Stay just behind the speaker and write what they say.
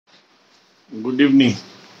Good evening.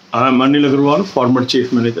 I am Anil Agarwal, former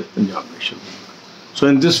Chief Manager, Punjab National. So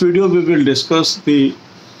in this video, we will discuss the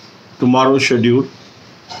tomorrow schedule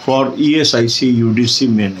for ESIC UDC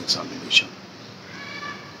main examination.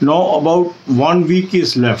 Now about 1 week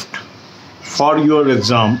is left for your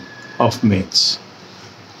exam of mains.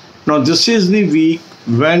 Now this is the week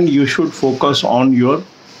when you should focus on your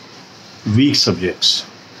weak subjects.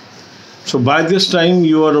 So by this time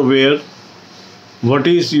you are aware what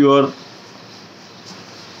is your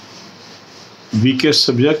weakest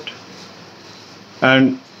subject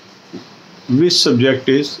and which subject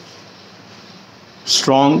is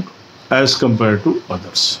strong as compared to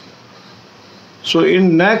others. So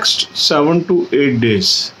in next 7 to 8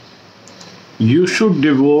 days you should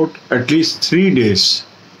devote at least 3 days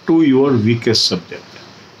to your weakest subject.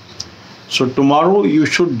 So tomorrow you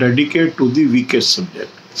should dedicate to the weakest subject.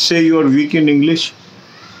 Say you are weak in English,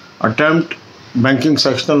 attempt banking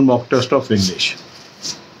sectional mock test of English,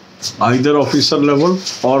 either officer level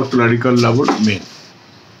or clerical level main.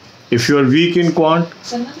 If you are weak in quant,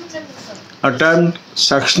 attempt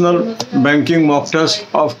sectional banking mock test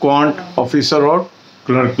of quant officer or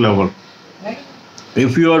clerk level.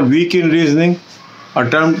 If you are weak in reasoning,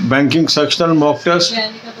 attempt banking sectional mock test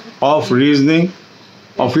of reasoning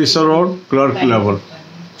officer or clerk level.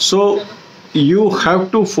 So you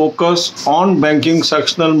have to focus on banking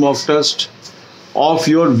sectional mock test of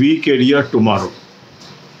your weak area tomorrow,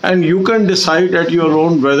 and you can decide at your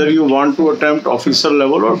own whether you want to attempt officer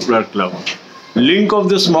level or clerk level. Link of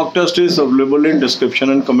this mock test is available in description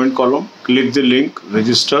and comment column. Click the link,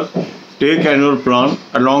 register, take annual plan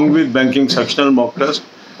along with banking sectional mock test.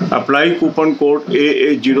 Apply coupon code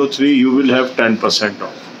AA03, you will have 10%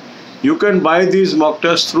 off. You can buy these mock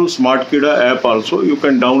tests through Smart Kida app also. You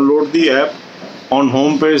can download the app. On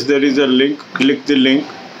home page there is a link. Click the link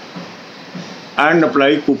and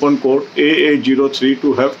apply coupon code AA03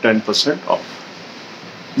 to have 10%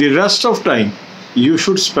 off. The rest of time you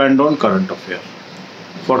should spend on current affair.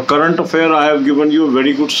 For current affair I have given you a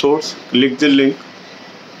very good source. Click the link.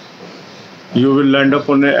 You will land up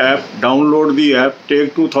on an app. Download the app.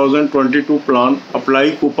 Take 2022 plan.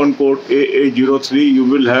 Apply coupon code AA03. You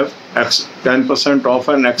will have 10% off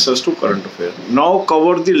and access to current affair. Now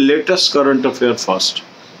cover the latest current affair first.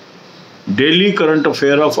 Daily current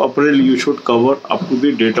affair of April you should cover up to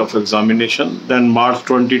the date of examination. Then March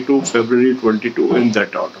 22, February 22 in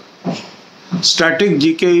that order. Static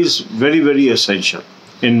GK is very essential.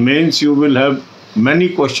 In mains you will have many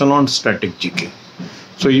questions on static GK.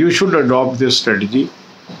 So you should adopt this strategy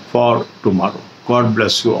for tomorrow. God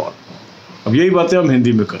bless you all. अब यही बातें हम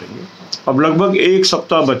हिंदी में करेंगे. अब लगभग 1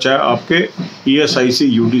 सप्ताह बचा है आपके ESIC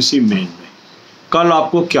UDC मेन में. कल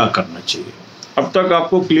आपको क्या करना चाहिए? अब तक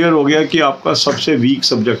आपको क्लियर हो गया कि आपका सबसे वीक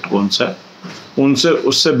सब्जेक्ट कौन सा है,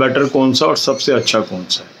 उससे बेटर कौन सा और सबसे अच्छा कौन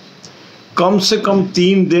सा है. कम से कम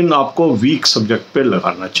 3 दिन आपको वीक सब्जेक्ट पे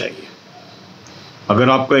लगाना चाहिए. अगर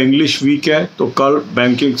आपका इंग्लिश वीक है तो कल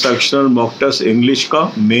banking sectional mock test English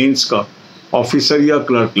का, मेंस का, ऑफिसर या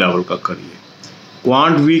क्लर्क लेवल का करिए.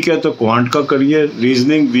 क्वांट वीक है तो क्वांट का करिए,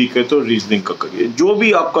 रीजनिंग वीक है तो रीजनिंग का करिए. जो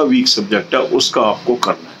भी आपका वीक सब्जेक्ट है उसका आपको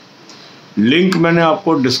करना है. लिंक मैंने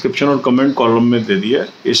आपको डिस्क्रिप्शन और कमेंट कॉलम में दे दिया है.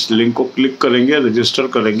 इस लिंक को क्लिक करेंगे, रजिस्टर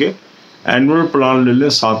करेंगे, एनुअल प्लान ले लें,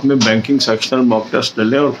 साथ में बैंकिंग सेक्शनल मॉक टेस्ट ले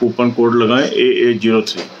लें और कूपन कोड लगाएं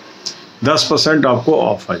AA03. 10% आपको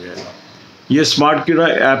ऑफ आ जाएगा. ये स्मार्ट किडा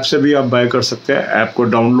ऐप से भी आप बाय कर सकते हैं. ऐप को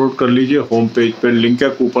डाउनलोड कर लीजिए. होम पेज पर लिंक है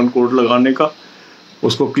कूपन कोड लगाने का,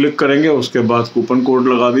 उसको क्लिक करेंगे, उसके बाद कूपन कोड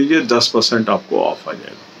लगा दीजिए, 10% आपको ऑफ आ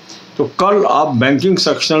जाएगा. तो कल आप बैंकिंग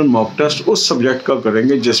सेक्शनल मॉक टेस्ट उस सब्जेक्ट का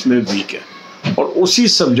करेंगे जिसमें वीक है और उसी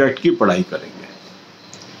सब्जेक्ट की पढ़ाई करेंगे.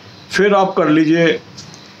 फिर आप कर लीजिए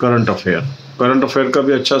करंट अफेयर. करंट अफेयर का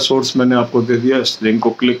भी अच्छा सोर्स मैंने आपको दे दिया. इस लिंक को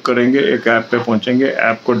क्लिक करेंगे, एक ऐप पे पहुंचेंगे,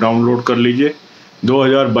 ऐप को डाउनलोड कर लीजिए,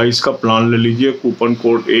 2022 का प्लान ले लीजिए, कूपन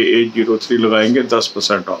कोड AA03 लगाएंगे,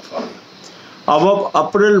 10% ऑफ आ गया. अब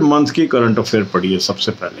अप्रैल मंथ की करंट अफेयर पढ़िए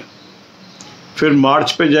सबसे पहले, फिर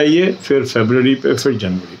मार्च पे जाइए, फिर फरवरी पे, फिर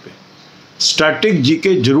जनवरी पे. स्टैटिक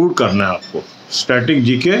जीके जरूर करना है आपको. स्टैटिक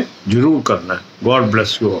जीके जरूर करना है. God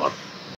bless you all.